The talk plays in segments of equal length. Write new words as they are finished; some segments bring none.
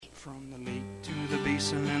From the lake to the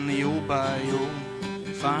basin and the old bayou,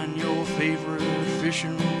 find your favorite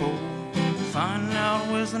fishing pole. Find out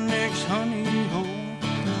where's the next honey hole,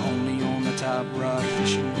 only on the Top Rod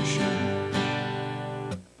Fishing Show.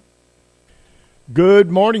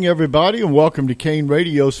 Good morning, everybody, and welcome to KANE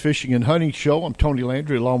Radio's Fishing and Hunting Show. I'm Tony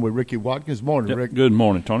Landry, along with Ricky Watkins. Morning, Rick. Good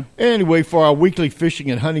morning, Tony. Anyway, for our weekly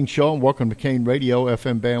Fishing and Hunting Show, and welcome to KANE Radio,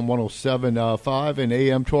 FM band 107.5 and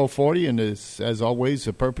AM 1240. And as always,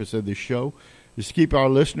 the purpose of this show is to keep our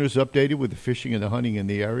listeners updated with the fishing and the hunting in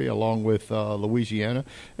the area, along with Louisiana,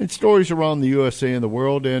 and stories around the USA and the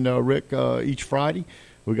world. And, Rick, each Friday,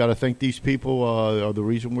 we got to thank these people are the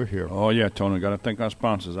reason we're here. Oh, yeah, Tony. Got to thank our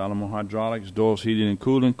sponsors, Alamo Hydraulics, Doyle's Heating and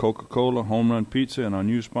Cooling, Coca-Cola, Home Run Pizza, and our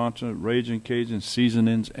new sponsor, Raging Cajun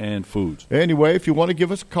Seasonings and Foods. Anyway, if you want to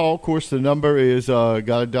give us a call, of course, the number is, got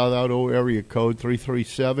to dial out old area code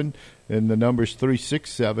 337, and the number is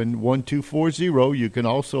 367-1240. You can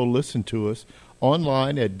also listen to us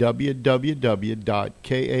online at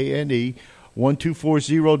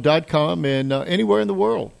www.kane1240.com and anywhere in the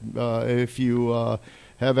world. If you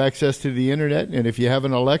have access to the internet, and if you have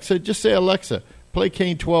an Alexa, just say, Alexa, play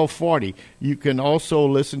KANE 1240. You can also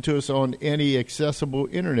listen to us on any accessible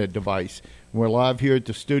internet device. We're live here at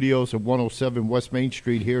the studios of 107 West Main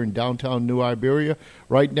Street here in downtown New Iberia,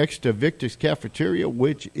 right next to Victor's Cafeteria,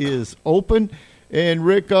 which is open. And,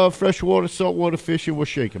 Rick, freshwater, saltwater fishing, we're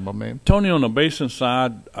shaking, my man. Tony, on the basin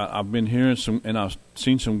side, I've been hearing some, and I've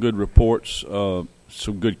seen some good reports,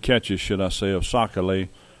 some good catches, should I say, of sac-a-lait.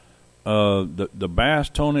 The bass,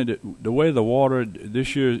 Tony, the way the water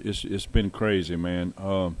this year it's been crazy, man.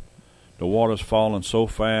 The water's falling so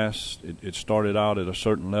fast. It started out at a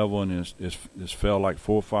certain level, and it's fell like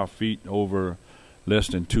 4 or 5 feet over less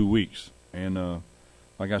than 2 weeks. And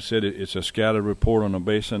like I said, it's a scattered report on the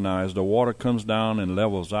basin. Now, as the water comes down and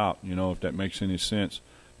levels out, if that makes any sense,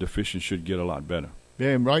 the fishing should get a lot better.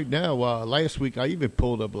 Yeah, and right now, last week, I even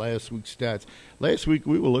pulled up last week's stats. Last week,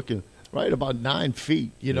 we were looking right about 9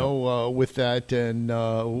 feet, with that. And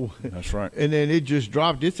that's right. And then it just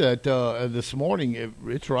dropped. It's at this morning,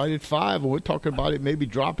 it's right at 5, and we're talking about it maybe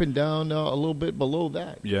dropping down a little bit below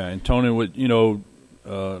that. Yeah, and Tony, a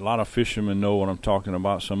lot of fishermen know what I'm talking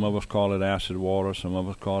about. Some of us call it acid water. Some of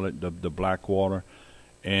us call it the black water.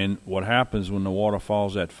 And what happens when the water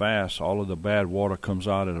falls that fast, all of the bad water comes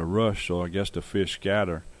out at a rush, so I guess the fish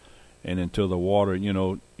scatter. And until the water,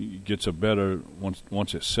 gets a better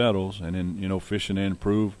once it settles, and then, fishing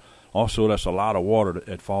improve. Also, that's a lot of water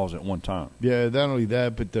that falls at one time. Yeah, not only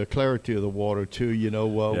that, but the clarity of the water, too,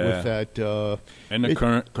 with that. And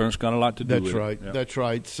the current's got a lot to do with it. Yeah. That's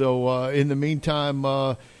right. So, in the meantime,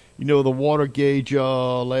 the water gauge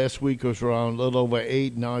last week was around a little over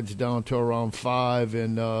 8. Now it's down to around 5.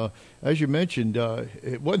 And as you mentioned,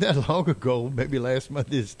 it wasn't that long ago, maybe last month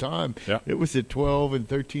this time. Yeah. It was at 12 and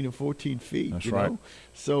 13 and 14 feet. That's right.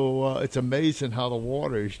 So it's amazing how the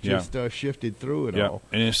water has just shifted through it all.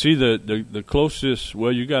 And you see the closest,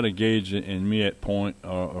 well, you got a gauge in Miette Point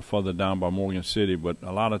or further down by Morgan City, but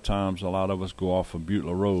a lot of times a lot of us go off of Butte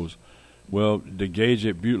La Rose. Well, the gauge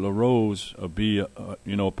at Butte La Rose will be,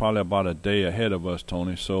 probably about a day ahead of us,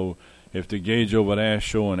 Tony. So if the gauge over there is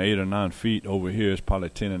showing 8 or 9 feet, over here it's probably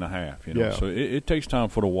 10 and a half. Yeah. So it takes time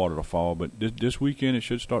for the water to fall, but this weekend it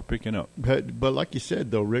should start picking up. But like you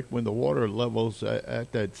said, though, Rick, when the water levels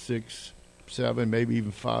at that 6, 7, maybe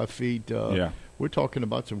even 5 feet, we're talking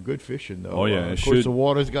about some good fishing, though. Oh, yeah. Of course, the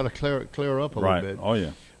water's got to clear up a little bit. Oh,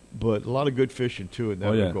 yeah. But a lot of good fishing, too, in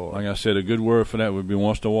that regard. Like I said, a good word for that would be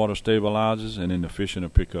once the water stabilizes and then the fishing will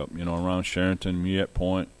pick up, around Sherrington, Miette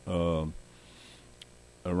Point,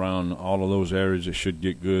 around all of those areas it should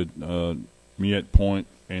get good. Miette Point,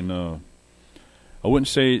 and I wouldn't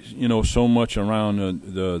say, so much around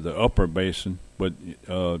the upper basin, but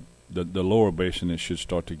the lower basin it should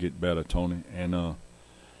start to get better, Tony. And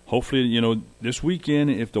hopefully, this weekend,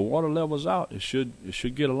 if the water levels out, it should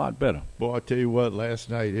get a lot better. Boy, I tell you what, last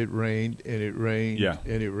night it rained and it rained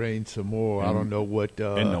and it rained some more. I don't know what.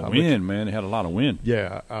 And the wind, man, it had a lot of wind.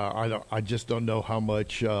 Yeah, I just don't know how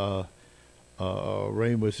much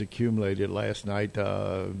rain was accumulated last night.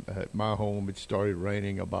 At my home, it started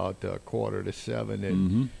raining about 6:45,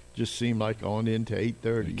 and just seemed like on into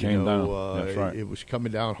 8:30. It came down. That's right. It was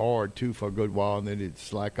coming down hard too for a good while, and then it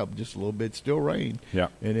slack up just a little bit. Still rain. Yeah.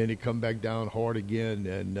 And then it come back down hard again,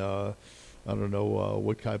 and I don't know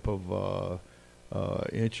what type of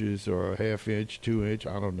inches or a half inch, 2 inch.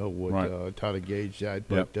 I don't know what how to gauge that.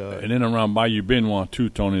 But and then around Bayou Benoit too,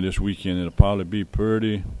 Tony. This weekend it'll probably be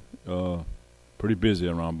pretty busy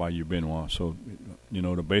around Bayou Benoit. So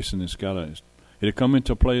the basin has got it'll come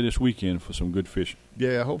into play this weekend for some good fishing.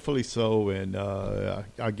 Yeah, hopefully so. And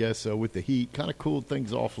I guess with the heat, kind of cooled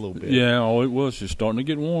things off a little bit. Yeah, it was just starting to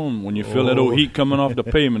get warm. When you feel that old heat coming off the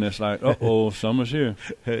pavement, it's like, summer's here.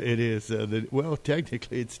 It is. Well,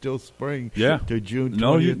 technically, it's still spring. Yeah. To June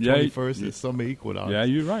 20th, 21st is summer equinox. Yeah,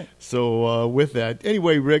 you're right. So with that,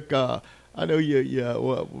 anyway, Rick, I know you.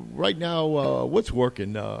 Well, right now, what's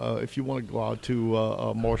working? If you want to go out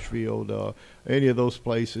to Marshfield, any of those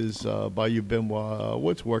places, Bayou Benoit,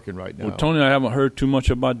 what's working right now? Well, Tony, I haven't heard too much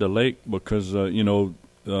about the lake because the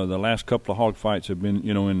last couple of hog fights have been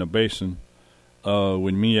in the basin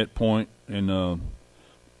with me at Point and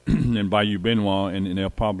and Bayou Benoit, and they'll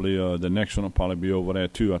probably the next one will probably be over there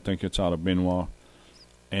too. I think it's out of Benoit,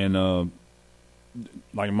 and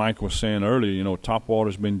like Mike was saying earlier,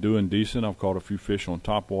 topwater's been doing decent. I've caught a few fish on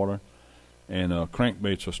topwater, and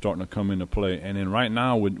crankbaits are starting to come into play. And then right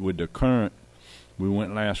now with the current, we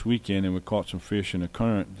went last weekend and we caught some fish in the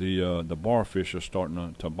current. The bar fish are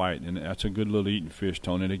starting to bite, and that's a good little eating fish,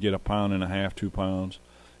 Tony. They get 1.5 pounds, 2 pounds,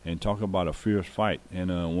 and talk about a fierce fight.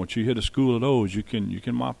 And once you hit a school of those, you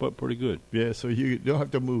can mop up pretty good. Yeah, so you don't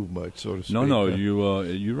have to move much, so to speak. No,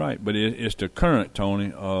 you're right. But it's the current,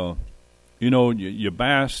 Tony. Your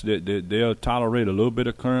bass, they'll tolerate a little bit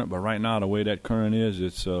of current, but right now the way that current is,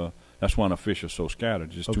 it's that's why the fish are so scattered.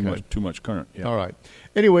 Just too much current. Yeah. All right.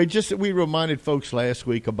 Anyway, just we reminded folks last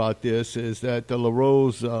week about this is that the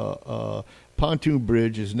LaRose pontoon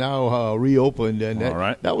bridge is now reopened, and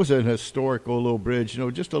that was an historical little bridge.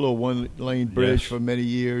 Just a little one-lane bridge for many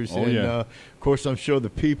years. Of course, I'm sure the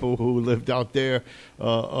people who lived out there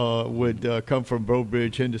would come from Breaux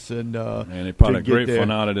Bridge, Henderson. And they probably great fun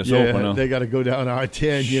out of this opener. They got to go down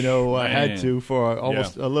I-10. I had to for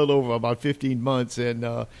almost a little over about 15 months,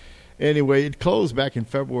 and. Anyway, it closed back in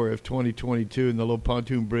February of 2022, and the little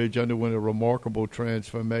pontoon bridge underwent a remarkable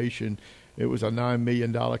transformation. It was a $9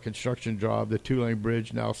 million construction job. The two-lane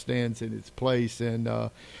bridge now stands in its place,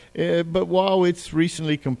 but while it's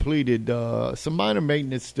recently completed, some minor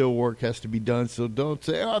maintenance still work has to be done. So don't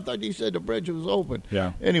say, "Oh, I thought you said the bridge was open."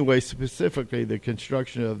 Yeah. Anyway, specifically, the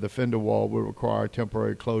construction of the fender wall will require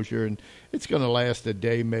temporary closure, and it's going to last a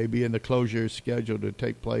day maybe. And the closure is scheduled to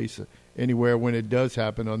take place anywhere when it does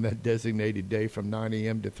happen on that designated day from 9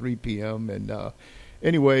 a.m. to 3 p.m. And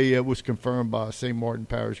anyway, it was confirmed by St. Martin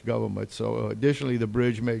Parish government. So additionally, the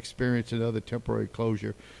bridge may experience another temporary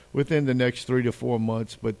closure within the next 3 to 4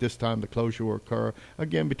 months, but this time the closure will occur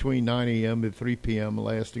again between 9 a.m. and 3 p.m.,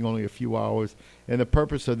 lasting only a few hours. And the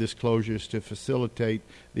purpose of this closure is to facilitate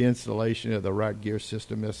the installation of the rack gear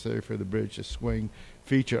system necessary for the bridge to swing,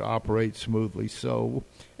 feature, operate smoothly. So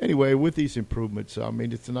anyway, with these improvements,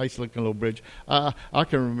 it's a nice looking little bridge. I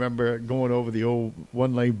can remember going over the old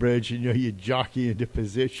one-lane bridge, and you jockey into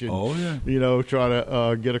position. Oh yeah. Try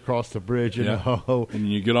to get across the bridge.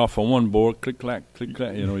 And you get off on one board, click clack, click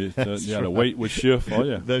clack. The weight would shift. Oh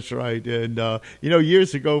yeah. That's right. And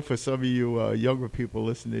years ago, for some of you younger people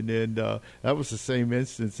listening in, that was the same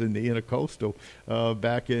instance in the intercoastal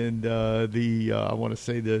back in I want to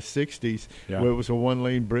say the 60s, where it was a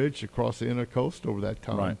one-lane bridge across the intercoastal over that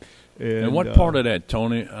time. Right. And what part of that,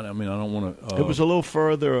 Tony? I don't want to. It was a little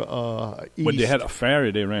further east. But they had a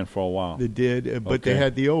ferry they ran for a while. They did, but they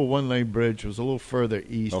had the old one-lane bridge. Was a little further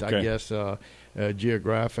east, I guess,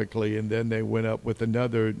 geographically, and then they went up with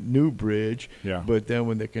another new bridge. Yeah. But then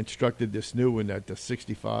when they constructed this new one at the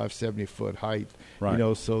 65, 70-foot height,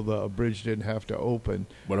 so the bridge didn't have to open.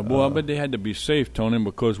 But I bet they had to be safe, Tony,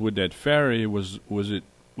 because with that ferry, was it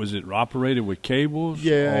operated with cables?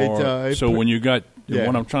 Yeah. So when you got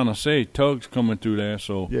what I'm trying to say, tugs coming through there.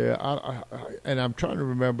 So and I'm trying to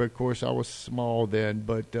remember. Of course, I was small then,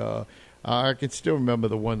 but I can still remember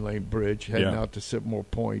the one-lane bridge heading out to Sipmore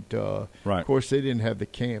Point. Of course, they didn't have the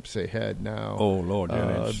camps they had now. Oh Lord,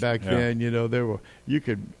 back then, there were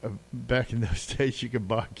back in those days you could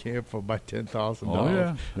buy a camp for about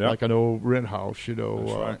 $10,000, like an old rent house, That's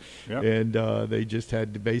right. Yep. And they just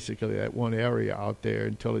had basically that one area out there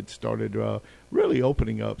until it started really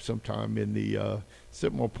opening up sometime in the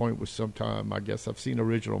Sipmore Point was sometime. I guess I've seen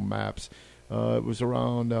original maps. It was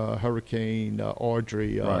around Hurricane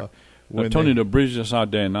Audrey. Right. Tony, the bridge that's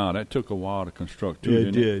out there now, that took a while to construct, too,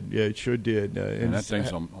 it did. Yeah, it sure did. And that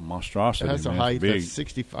thing's a monstrosity. It has a height of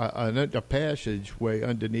 65, a passageway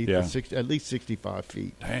underneath at least 65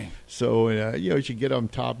 feet. Dang. So, as you get on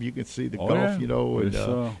top, you can see the Gulf,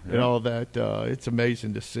 and all that. It's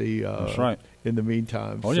amazing to see. That's right. in the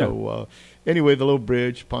meantime. Oh, so anyway, the little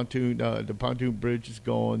bridge, the pontoon bridge is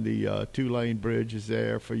gone. The 2-lane bridge is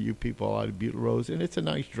there for you people out of Butte Rose, and it's a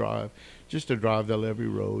nice drive. Just to drive the Levee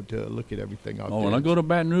Road to look at everything out there. Oh, when I go to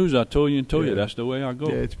Baton Rouge, I told you that's the way I go.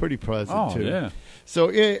 Yeah, it's pretty pleasant, too. Yeah. So,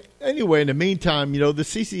 anyway, in the meantime, the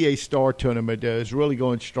CCA Star Tournament is really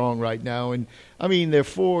going strong right now. And, I mean, there are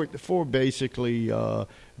four basically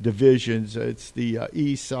divisions. It's the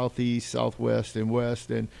East, Southeast, Southwest, and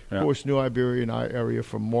West. And, of course, New Iberia and our area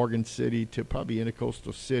from Morgan City to probably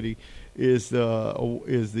Intercoastal City is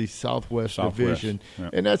the Southwest Division.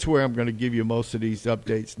 Yeah. And that's where I'm going to give you most of these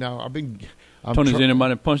updates. Now, Tony's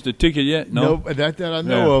anybody punched the ticket yet? No, that I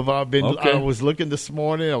know of. Okay. I was looking this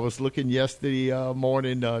morning. I was looking yesterday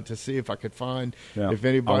morning to see if I could find if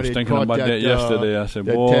anybody I was thinking caught about that yesterday. I said,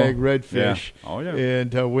 that boy, tag redfish,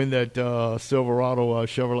 and win that Silverado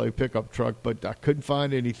Chevrolet pickup truck. But I couldn't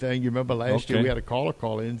find anything. You remember last year we had a caller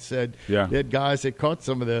call in and said they had guys that caught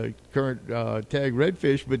some of the current tag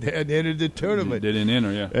redfish, but they hadn't entered the tournament. They didn't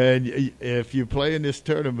enter, And if you play in this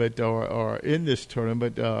tournament or in this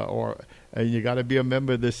tournament and you got to be a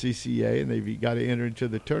member of the CCA, and if you got to enter into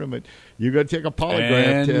the tournament, you got to take a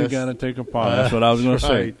polygraph test. You got to take a polygraph. That's what I was going to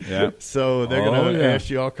say. Yeah. So they're going to ask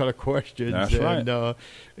you all kind of questions. That's right.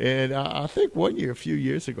 And I think a few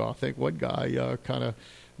years ago, I think one guy kind of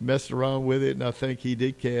messed around with it, and I think he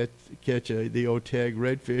did catch the old tag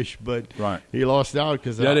redfish, but he lost out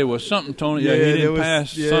because there was something, Tony. Yeah, he didn't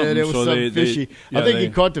pass something. There was something fishy. I think he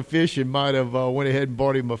caught the fish and might have went ahead and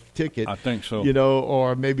bought him a ticket. I think so.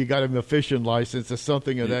 Or maybe got him a fishing license or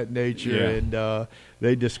something of that nature, and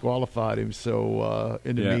they disqualified him. So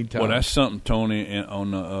in the meantime, well, that's something, Tony. And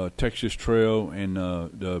on the Texas Trail and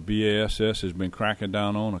the BASS has been cracking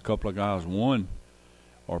down on. A couple of guys won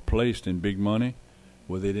or placed in big money.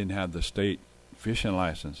 Well, they didn't have the state fishing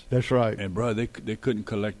license. That's right. And, bro, they couldn't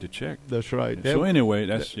collect the check. That's right. So, anyway,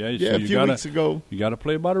 a few weeks ago. You got to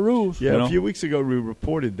play by the rules. Yeah, a few weeks ago we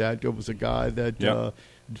reported that. There was a guy that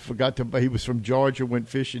forgot to buy. He was from Georgia, went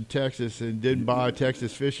fishing Texas, and didn't buy a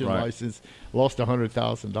Texas fishing license, lost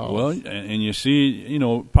 $100,000. Well, and you see,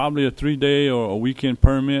 probably a 3-day or a weekend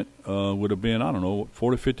permit would have been, I don't know,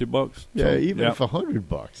 $40, $50. Yeah, even if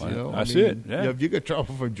 $100, That's it. Yeah. If you could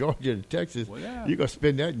travel from Georgia to Texas, you're going to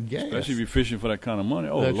spend that in gas. Especially if you're fishing for that kind of money.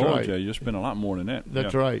 Oh, That's Lord, right. yeah, you'll spend a lot more than that.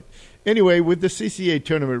 That's right. Anyway, with the CCA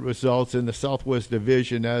tournament results in the Southwest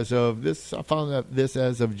Division as of this, I found out this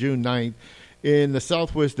as of June 9th. In the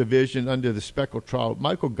Southwest Division under the speckled trout,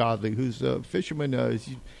 Michael Godley, who's a fisherman,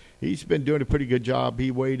 he's been doing a pretty good job.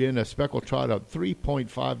 He weighed in a speckled trout of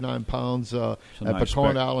 3.59 pounds at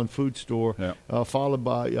Pecan Island Food Store, followed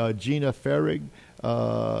by Gina Ferrig,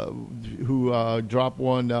 who dropped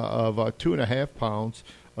one of 2.5 pounds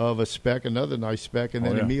of a speck, another nice speck, and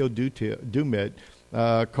then Emil Dumet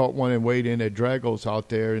caught one and weighed in at Dragos out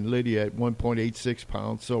there in Lydia at 1.86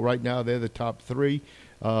 pounds. So right now they're the top three.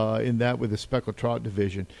 In that with the speckled trout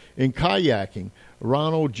division. In kayaking,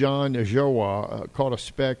 Ronald John Gerwa caught a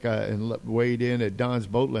speck and weighed in at Don's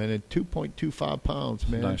Boatland at 2.25 pounds,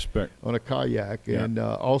 man. Nice speck. On a kayak. Yeah. And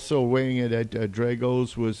also weighing in at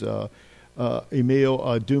Dragos was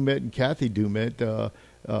Emil Dumet and Kathy Dumet. They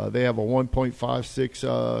have a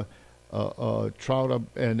 1.56 trout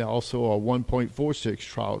and also a 1.46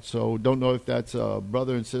 trout. So don't know if that's a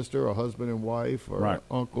brother and sister or husband and wife or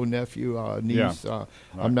uncle, nephew, niece.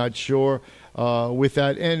 I'm not sure with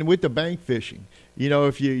that. And with the bank fishing,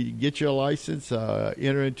 if you get your license,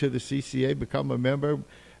 enter into the CCA, become a member,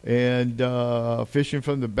 and fishing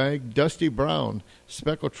from the bank, Dusty Brown,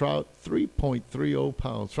 speckled trout, 3.30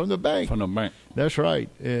 pounds from the bank. From the bank. That's right.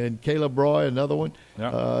 And Caleb Roy, another one,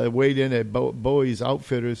 weighed in at Bowie's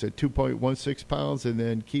Outfitters at 2.16 pounds, and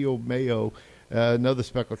then Keo Mayo, another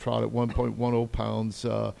speckled trout at 1.10 pounds.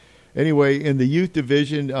 Anyway, in the youth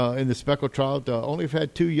division, in the speckled trout, only have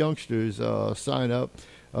had 2 youngsters sign up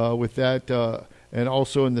with that. And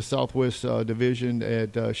also in the Southwest Division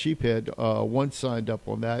at Sheephead, one signed up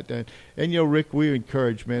on that. And Rick, we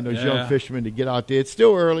encourage, man, those young fishermen to get out there. It's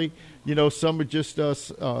still early. Some are just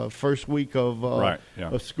first week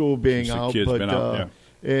of school being out. Kids been out,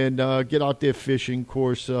 and get out there fishing. Of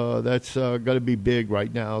course, that's going to be big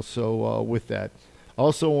right now. So with that.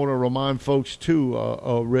 Also want to remind folks, too,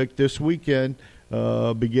 Rick, this weekend,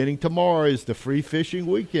 beginning tomorrow is the free fishing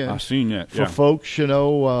weekend. I've seen that. For folks, the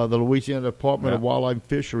Louisiana Department of Wildlife and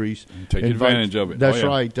Fisheries. Take advantage of it. That's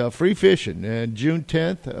right. Free fishing. And June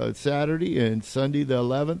 10th, Saturday, and Sunday the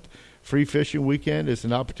 11th, free fishing weekend is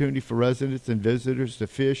an opportunity for residents and visitors to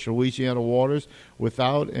fish Louisiana waters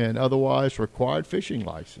without an otherwise required fishing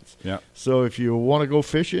license. Yeah. So if you want to go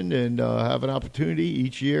fishing and have an opportunity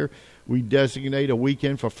each year, We designate a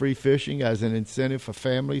weekend for free fishing as an incentive for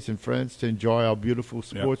families and friends to enjoy our beautiful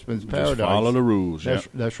sportsman's paradise. Just follow the rules.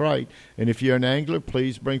 That's right. And if you're an angler,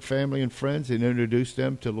 please bring family and friends and introduce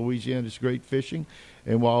them to Louisiana's great fishing.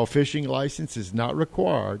 And while a fishing license is not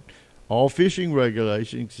required, all fishing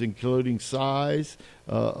regulations, including size,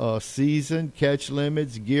 season, catch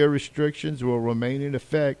limits, gear restrictions, will remain in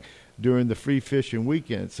effect during the free fishing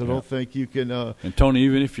weekend. So don't think you can... and, Tony,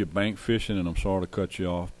 even if you're bank fishing, and I'm sorry to cut you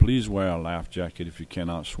off, please wear a life jacket if you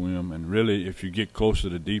cannot swim. And really, if you get closer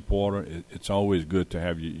to deep water, it's always good to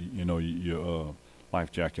have your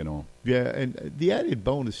life jacket on. Yeah, and the added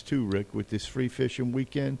bonus, too, Rick, with this free fishing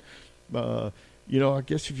weekend, I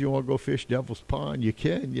guess if you want to go fish Devil's Pond, you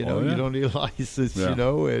can. You don't need a license,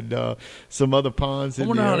 and some other ponds in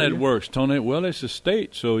the area. I wonder how that works, Tony. Well, it's a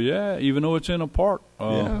state, so, even though it's in a park,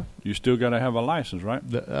 you still got to have a license, right?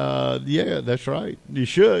 Yeah, that's right. You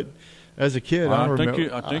should. As a kid, I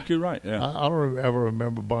think you're right, yeah. I don't ever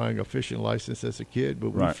remember buying a fishing license as a kid, but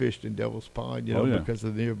we fished in Devil's Pond, because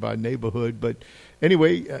of the nearby neighborhood. But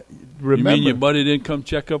anyway, remember. You mean your buddy didn't come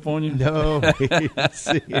check up on you? No, he didn't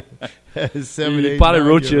see it. He probably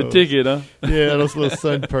wrote you a ticket, huh? Yeah, those little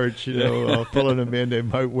sun perch, pulling them in, they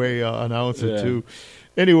might weigh an ounce or two.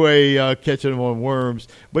 Anyway, catching them on worms.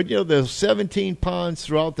 But, there's 17 ponds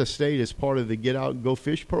throughout the state as part of the Get Out and Go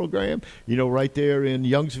Fish program. Right there in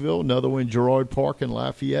Youngsville, another one in Girard Park in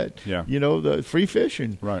Lafayette. Yeah. The free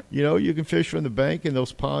fishing. Right. You can fish from the bank in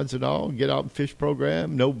those ponds and all. Get Out and Fish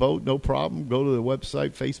program. No boat, no problem. Go to the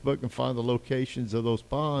website, Facebook, and find the locations of those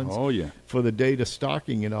ponds. Oh, yeah. For the data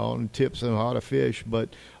stocking and all, and tips on how to fish. But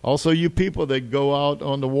also you people that go out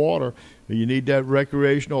on the water, you need that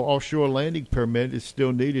recreational offshore landing permit. It's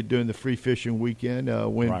still needed during the free fishing weekend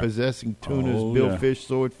when possessing tunas, billfish,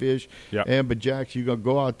 swordfish, amberjacks. You're going to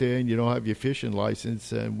go out there and you don't have your fishing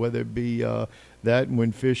license. And whether it be that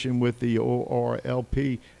when fishing with the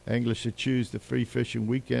ORLP, anglers should choose the free fishing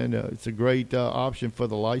weekend. It's a great option for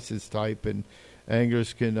the license type, and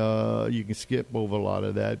anglers you can skip over a lot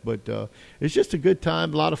of that. But it's just a good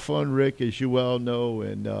time, a lot of fun, Rick, as you well know.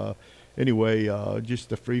 And anyway,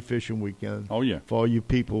 just a free fishing weekend. Oh, yeah. For all you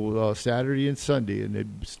people, Saturday and Sunday. And it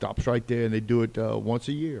stops right there, and they do it once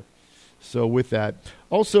a year. So with that,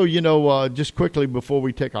 also, just quickly before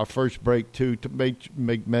we take our first break, too, to make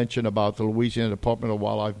mention about the Louisiana Department of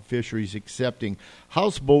Wildlife and Fisheries accepting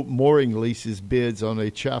houseboat mooring leases bids on the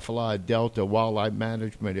Atchafalaya Delta Wildlife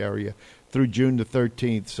Management Area through June the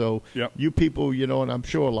 13th. So you people, and I'm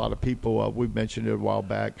sure a lot of people, we mentioned it a while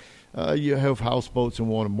back, you have houseboats and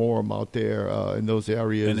want to moor them out there in those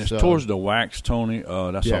areas. And it's towards the wax, Tony.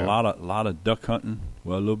 That's a lot of duck hunting.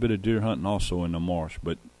 Well, a little bit of deer hunting also in the marsh,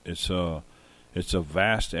 but it's a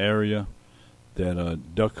vast area that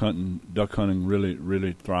duck hunting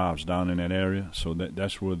really thrives down in that area. So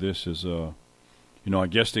that's where this is. I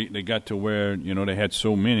guess they got to where they had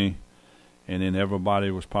so many. And then everybody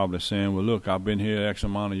was probably saying, "Well, look, I've been here X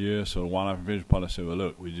amount of years." So the wildlife and fish probably said, "Well,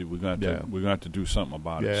 look, we're going to have to do something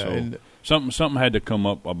about it." So something had to come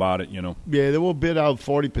up about it, Yeah, they will bid out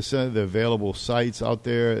 40% of the available sites out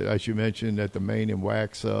there, as you mentioned, at the Main and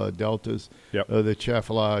Wax deltas, the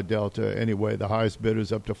Atchafalaya Delta. Anyway, the highest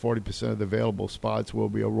bidders up to 40% of the available spots will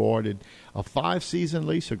be awarded a 5-season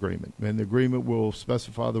lease agreement, and the agreement will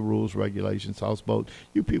specify the rules, regulations, houseboat.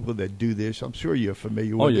 You people that do this, I'm sure you're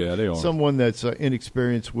familiar with it. They are. Someone that's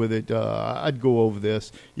inexperienced with it, I'd go over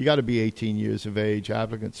this. You got to be 18 years of age.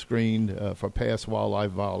 Applicants screened for past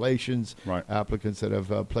wildlife violations. Right. Applicants that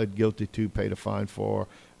have pled guilty to, paid a fine for,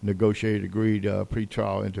 negotiated, agreed,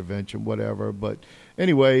 pretrial intervention, whatever. But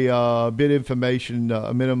anyway, bid information,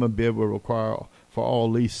 a minimum bid will require for all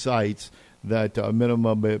lease sites that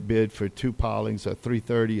minimum bid for 2 pilings are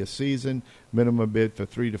 $330 a season. Minimum bid for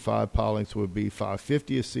 3 to 5 pilings would be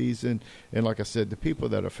 $550 a season. And like I said, the people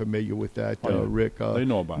that are familiar with that, Rick, they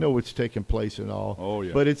know about know what's taking place and all. Oh,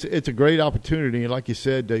 yeah. But it's a great opportunity, and like you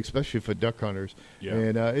said, especially for duck hunters. Yeah.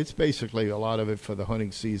 And it's basically a lot of it for the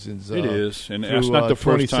hunting seasons. It is, and that's not the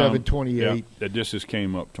first time 28. That this has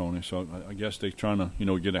came up, Tony. So I guess they're trying to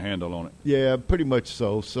get a handle on it. Yeah, pretty much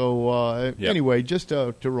so. So anyway, just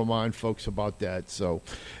to remind folks about that. So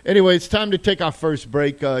anyway, it's time to take our first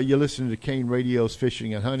break. You're listening to KANE Radio's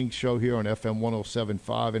Fishing and Hunting Show here on FM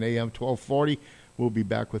 107.5 and AM 1240. We'll be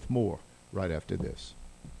back with more right after this.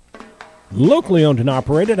 Locally owned and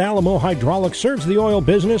operated, Alamo Hydraulics serves the oil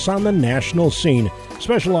business on the national scene.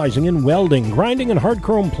 Specializing in welding, grinding, and hard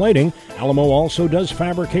chrome plating, Alamo also does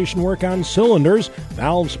fabrication work on cylinders,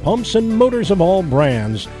 valves, pumps, and motors of all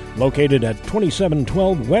brands. Located at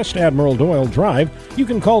 2712 West Admiral Doyle Drive, you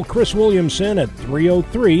can call Chris Williamson at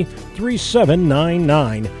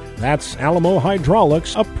 303-3799. That's Alamo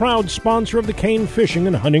Hydraulics, a proud sponsor of the KANE Fishing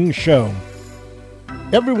and Hunting Show.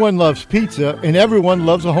 Everyone loves pizza, and everyone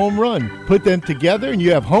loves a home run. Put them together, and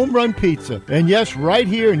you have home run pizza. And yes, right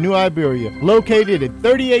here in New Iberia, located at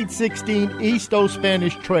 3816 East Old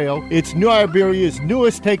Spanish Trail, it's New Iberia's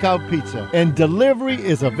newest takeout pizza, and delivery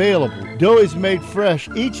is available. Dough is made fresh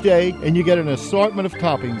each day, and you get an assortment of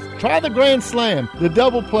toppings. Try the Grand Slam, the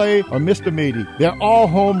Double Play, or Mr. Meaty. They're all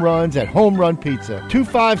home runs at Home Run Pizza.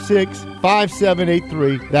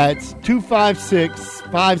 256-5783. That's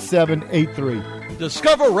 256-5783.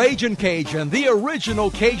 Discover Ragin' Cajun, the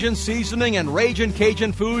original Cajun seasoning and Ragin'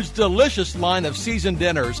 Cajun Foods' delicious line of seasoned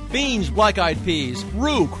dinners, beans, black-eyed peas,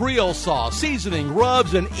 roux, Creole sauce, seasoning,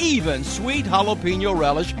 rubs, and even sweet jalapeno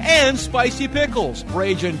relish and spicy pickles.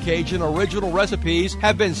 Ragin' Cajun original recipes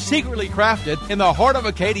have been secretly crafted in the heart of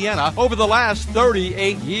Acadiana over the last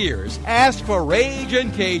 38 years. Ask for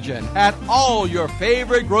Ragin' Cajun at all your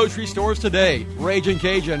favorite grocery stores today. Ragin'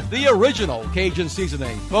 Cajun, the original Cajun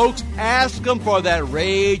seasoning. Folks, ask them for that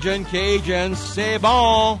Ragin' Cajun, c'est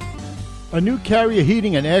bon. A new Carrier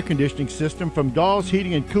heating and air conditioning system from Dawes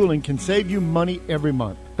Heating and Cooling can save you money every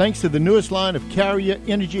month. Thanks to the newest line of Carrier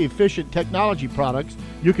energy-efficient technology products,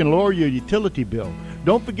 you can lower your utility bill.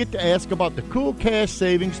 Don't forget to ask about the cool cash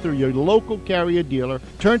savings through your local Carrier dealer.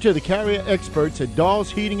 Turn to the Carrier experts at Dawes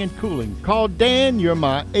Heating and Cooling. Call Dan, you're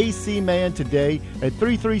my AC man, today at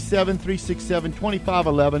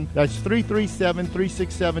 337-367-2511. That's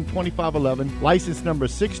 337-367-2511. License number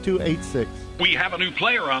 6286. We have a new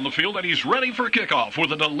player on the field, and he's ready for kickoff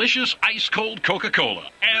with a delicious ice-cold Coca-Cola.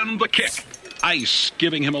 And the kick. Ice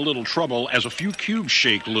giving him a little trouble as a few cubes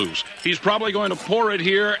shake loose. He's probably going to pour it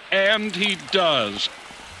here, and he does.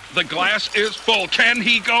 The glass is full. Can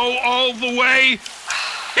he go all the way?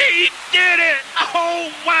 He did it!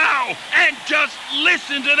 Oh, wow! And just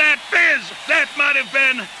listen to that fizz! That might have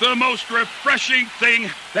been the most refreshing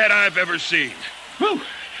thing that I've ever seen. Whew.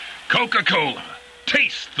 Coca-Cola.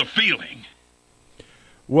 Taste the feeling.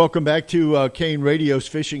 Welcome back to KANE Radio's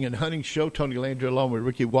Fishing and Hunting Show. Tony Landry along with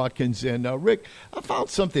Ricky Watkins. And, Rick, I found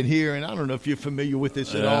something here, and I don't know if you're familiar with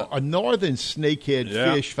this at all. A northern snakehead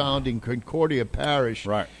fish found in Concordia Parish.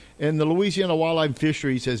 Right. And the Louisiana Wildlife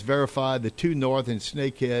Fisheries has verified the two northern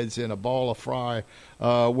snakeheads and a ball of fry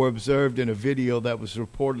were observed in a video that was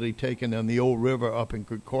reportedly taken on the Old River up in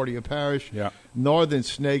Concordia Parish. Yeah. Northern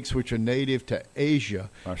snakes, which are native to Asia,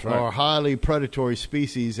 are highly predatory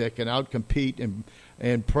species that can outcompete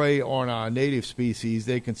and prey on our native species.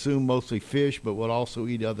 They consume mostly fish, but will also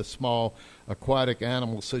eat other small aquatic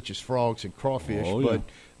animals such as frogs and crawfish. But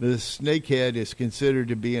the snakehead is considered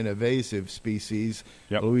to be an invasive species.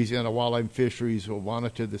 Louisiana Wildlife Fisheries will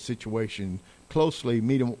monitor the situation closely.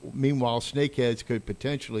 Meanwhile, snakeheads could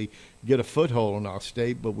potentially get a foothold in our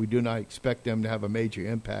state, but we do not expect them to have a major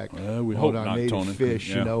impact we on hope our not, native Tony. fish.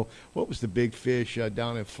 You know, what was the big fish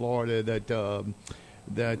down in Florida that you're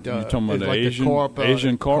talking about is the like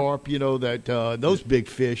Asian carp? You know, that those big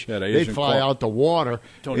fish, the they Asian fly carp. out the water.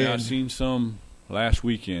 Tony, I seen some last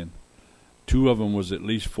weekend. 2 of them was at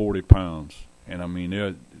least 40 pounds, and I mean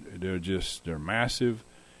they're massive.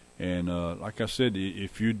 And like I said,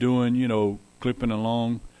 if you're doing clipping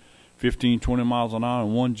along 15, 20 miles an hour,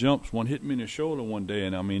 and one jumps, one hit me in the shoulder one day,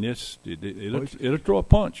 and I mean it'll throw a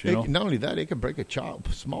punch. Not only that, it can break a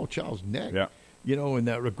small child's neck. Yeah. In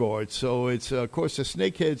that regard. So it's of course the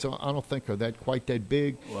snakeheads. I don't think are quite that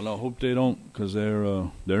big. Well, I hope they don't, because they're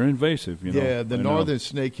invasive. Yeah, the northern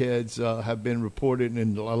snakeheads have been reported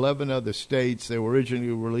in 11 other states. They were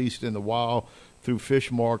originally released in the wild through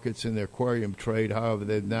fish markets in the aquarium trade. However,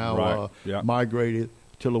 they've now migrated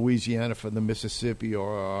to Louisiana from the Mississippi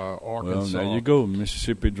or Arkansas. Well, there you go.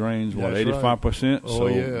 Mississippi drains 85%.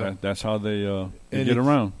 So that's how they get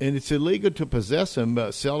around. And it's illegal to possess them,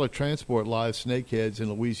 sell or transport live snakeheads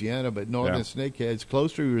in Louisiana. But northern snakeheads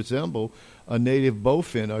closely resemble a native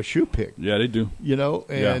bowfin or shoepick. Yeah, they do.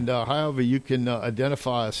 However, you can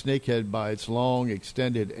identify a snakehead by its long,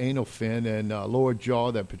 extended anal fin and lower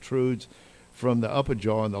jaw that protrudes from the upper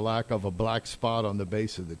jaw and the lack of a black spot on the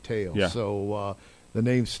base of the tail. Yeah. So the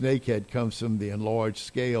name snakehead comes from the enlarged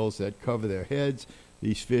scales that cover their heads.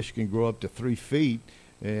 These fish can grow up to 3 feet.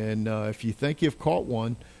 And if you think you've caught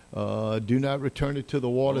one, do not return it to the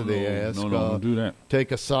water, they ask. No, don't do that.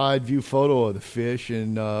 Take a side view photo of the fish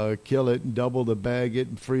and kill it and double the bag it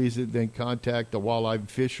and freeze it, then contact the Wildlife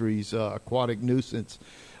Fisheries Aquatic Nuisance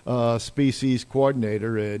species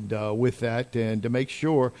coordinator, and with that, and to make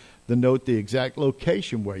sure to note the exact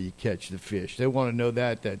location where you catch the fish. They want to know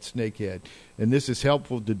that snakehead. And this is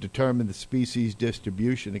helpful to determine the species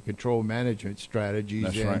distribution and control management strategies.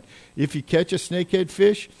 That's and right. if you catch a snakehead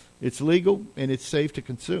fish, it's legal and it's safe to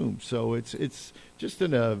consume. So it's just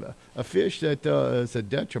a fish that is a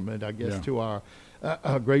detriment, I guess, to our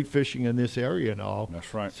great fishing in this area and all.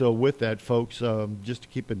 That's right. So with that, folks, just to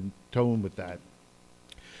keep in tone with that.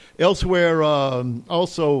 Elsewhere,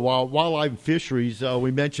 also, wildlife fisheries,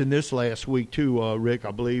 we mentioned this last week too, Rick,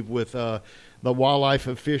 I believe, with the Wildlife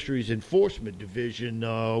and Fisheries Enforcement Division.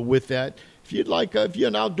 With that, if you'd like, if you're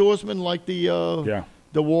an outdoorsman, like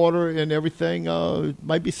the water and everything,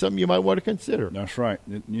 might be something you might want to consider. That's right.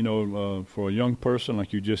 For a young person,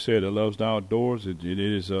 like you just said, that loves the outdoors, it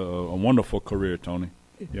is a wonderful career, Tony.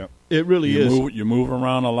 Yep. It really is. You move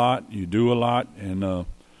around a lot, you do a lot, and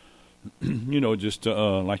just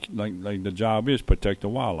like the job is protect the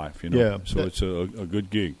wildlife. Yeah. So it's a good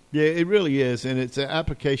gig. Yeah, it really is, and it's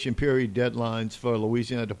application period deadlines for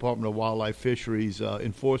Louisiana Department of Wildlife Fisheries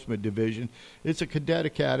Enforcement Division. It's a cadet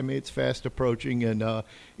academy. It's fast approaching, and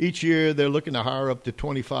each year they're looking to hire up to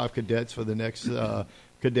 25 cadets for the next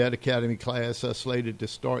cadet academy class slated to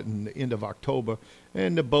start in the end of October,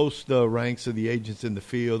 and to boast the ranks of the agents in the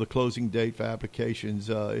field. The closing date for applications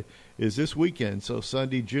is this weekend, so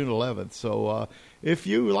Sunday, June 11th. So if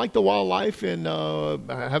you like the wildlife and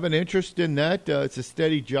have an interest in that, it's a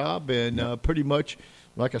steady job, and pretty much,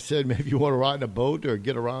 like I said, maybe you want to ride in a boat or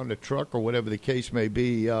get around a truck or whatever the case may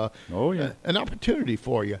be. An opportunity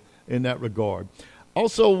for you in that regard.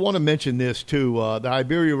 Also want to mention this, too. The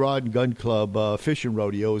Iberia Rod and Gun Club Fishing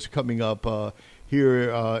Rodeo is coming up here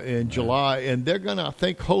in July, and they're going to, I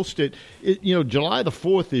think, host it. July the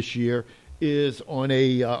 4th this year is on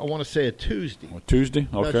I want to say a Tuesday. Tuesday?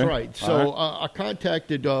 Okay. That's right. So I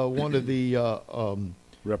contacted one of the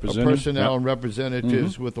personnel and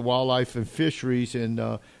representatives with the Wildlife and Fisheries, and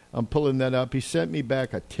I'm pulling that up. He sent me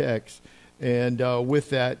back a text, and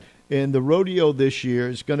with that, and the rodeo this year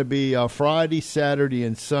is going to be Friday, Saturday,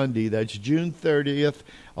 and Sunday. That's June 30th,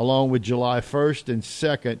 along with July 1st and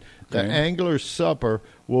 2nd. The Angler's Supper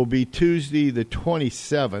will be Tuesday the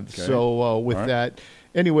 27th. Okay. So with that,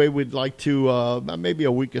 anyway, we'd like to, maybe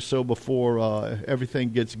a week or so before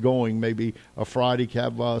everything gets going, maybe a Friday,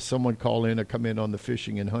 have someone call in or come in on the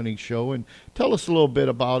fishing and hunting show and tell us a little bit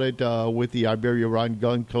about it with the Iberia Rod and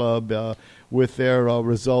Gun Club, with their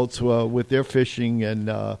results, with their fishing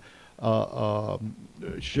and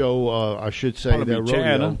show, I should say, probably their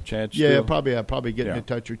rodeo. Chad probably getting in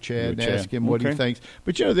touch with Chad and ask him what he thinks.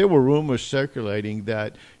 But there were rumors circulating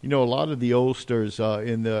that a lot of the oldsters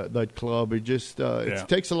in that club, it just it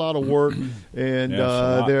takes a lot of work, and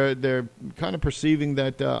they're kind of perceiving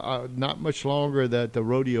that not much longer that the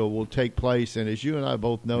rodeo will take place. And as you and I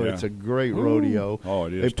both know, it's a great rodeo. Oh,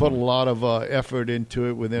 it is. They put a lot of effort into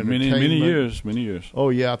it with entertainment. Many years. Oh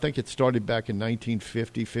yeah, I think it started back in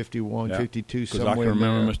 1950, 51, 52, somewhere. I can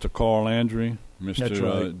remember Mr. Carl Landry,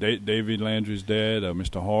 Mr. Right. David Landry's dad,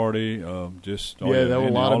 Mr. Hardy. There were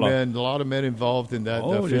a lot of men involved in that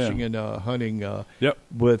fishing and hunting.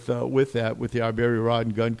 With the Iberia Rod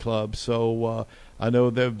and Gun Club. So I know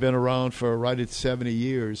they've been around for right at 70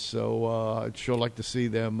 years. So I'd sure like to see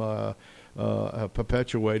them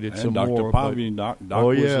perpetuated and some Dr. more. Doc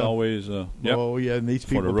was always and these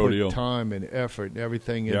people the put time and effort and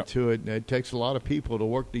everything into it, and it takes a lot of people to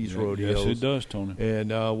work these rodeos. Yes, it does, Tony.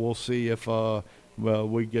 And we'll see if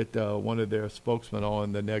we get one of their spokesmen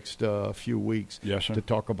on the next few weeks to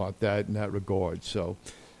talk about that in that regard. So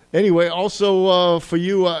anyway, also for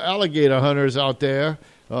you alligator hunters out there,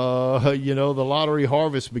 the lottery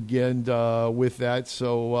harvest begins with that.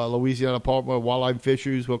 So Louisiana Department of Wildlife and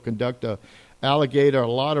Fisheries will conduct a alligator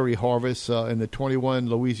lottery harvest in the 21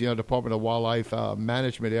 Louisiana Department of Wildlife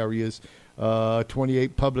management areas,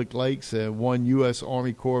 28 public lakes, and 1 U.S.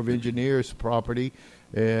 Army Corps of Engineers property.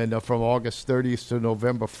 And from August 30th to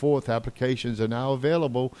November 4th, applications are now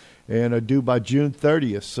available and are due by June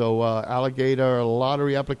 30th. So alligator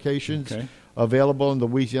lottery applications available on the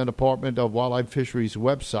Louisiana Department of Wildlife and Fisheries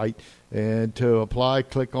website. And to apply,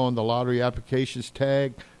 click on the lottery applications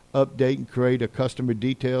tag, update and create a customer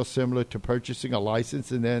detail similar to purchasing a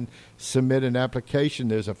license, and then submit an application.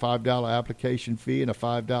 There's a $5 application fee and a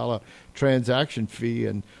 $5 transaction fee,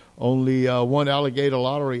 and only one alligator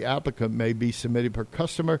lottery applicant may be submitted per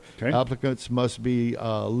customer. Applicants must be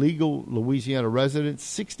legal Louisiana residents,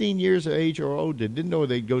 16 years of age or older. Didn't know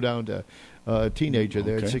they'd go down to teenager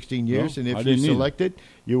there at 16 years. And if you're selected,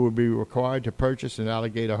 you will be required to purchase an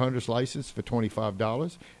alligator hunter's license for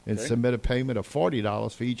 $25 and submit a payment of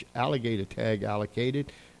 $40 for each alligator tag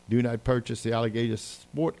allocated. Do not purchase the alligator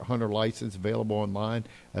sport hunter license available online,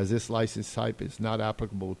 as this license type is not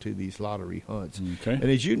applicable to these lottery hunts. Okay. And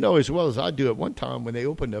as you know as well as I do, at one time when they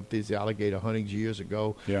opened up these alligator huntings years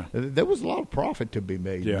ago, there was a lot of profit to be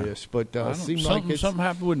made in this. But it seemed like something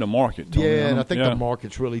happened with the market, Tony. Yeah, and I think the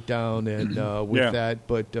market's really down and with that.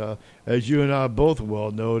 But as you and I both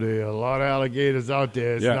well know, there are a lot of alligators out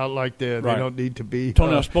there. It's not like they don't need to be.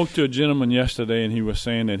 Tony, I spoke to a gentleman yesterday, and he was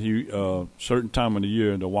saying that he certain time of the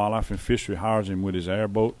year, the Wildlife and Fishery hires him with his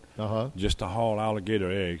airboat just to haul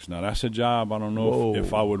alligator eggs. Now, that's a job I don't know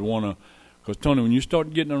if I would want to. Because, Tony, when you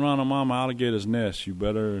start getting around a mama alligator's nest, you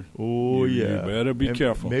better you better be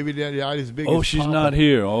careful. Maybe they're not as big as she's Papa. Not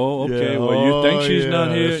here. Oh, okay. Well, you think she's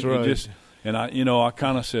not here? That's right. And I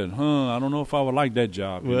kind of said, I don't know if I would like that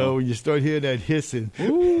job. Well, when you start hearing that hissing,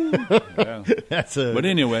 But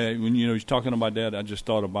anyway, when he's talking about that, I just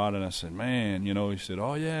thought about it. I said, man, he said,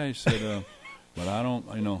 oh yeah, he said, but I don't,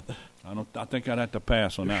 I think I'd have to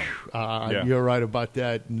pass on that one. You're right about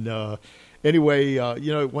that. And anyway,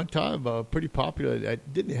 at one time, pretty popular.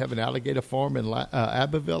 Didn't have an alligator farm in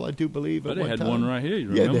Abbeville, I do believe. But they had one right here. You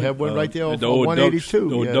remember? Yeah, they had one right there on the old 182.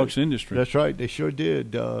 The old Ducks industry. That's right. They sure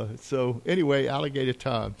did. So anyway, alligator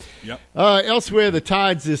time. Yep. Elsewhere, the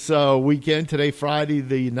tides this weekend. Today, Friday,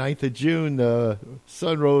 the 9th of June. The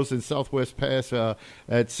sun rose in Southwest Pass at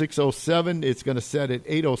 6:07. It's going to set at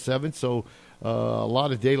 8:07. So. A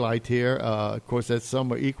lot of daylight here. Of course, that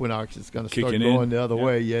summer equinox is going to start going the other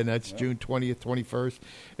way. Yeah, and that's June 20th, 21st.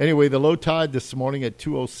 Anyway, the low tide this morning at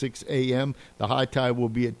 2:06 a.m. The high tide will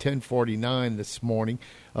be at 10:49 this morning.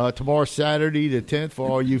 Tomorrow, Saturday, the 10th, for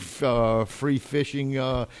all you free fishing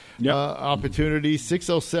opportunities.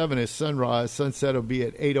 6:07 is sunrise. Sunset will be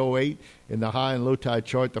at 8:08. In the high and low tide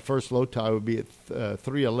chart, the first low tide will be at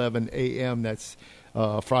 3:11 a.m. That's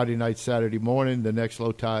Friday night, Saturday morning. The next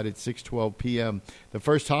low tide at 6:12 p.m. The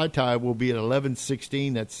first high tide will be at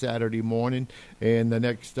 11:16. That's Saturday morning, and the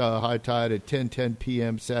next high tide at 10:10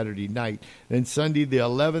 p.m. Saturday night. Then Sunday, the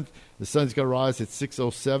 11th, the sun's going to rise at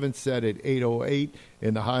 6:07, set at 8:08.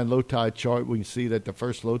 In the high and low tide chart, we can see that the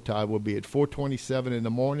first low tide will be at 4:27 in the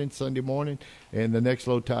morning, Sunday morning, and the next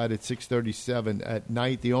low tide at 6:37 at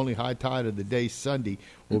night. The only high tide of the day, Sunday,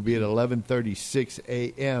 will be at 11:36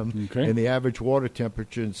 a.m. Okay. And the average water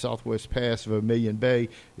temperature in Southwest Pass of Vermilion Bay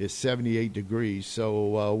is 78 degrees.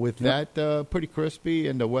 So with that, pretty crispy,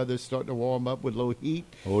 and the weather's starting to warm up with low heat.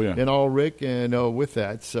 Oh, yeah. And all, Rick, and with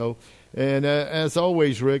that, so... And as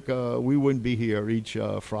always, Rick, we wouldn't be here each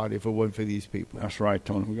Friday if it wasn't for these people. That's right,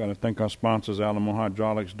 Tony. We got to thank our sponsors: Alamo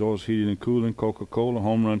Hydraulics, Doors Heating and Cooling, Coca-Cola,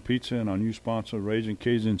 Home Run Pizza, and our new sponsor, Raging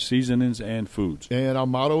Cajun Seasonings and Foods. And our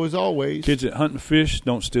motto is always: kids that hunt and fish,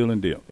 don't steal and deal.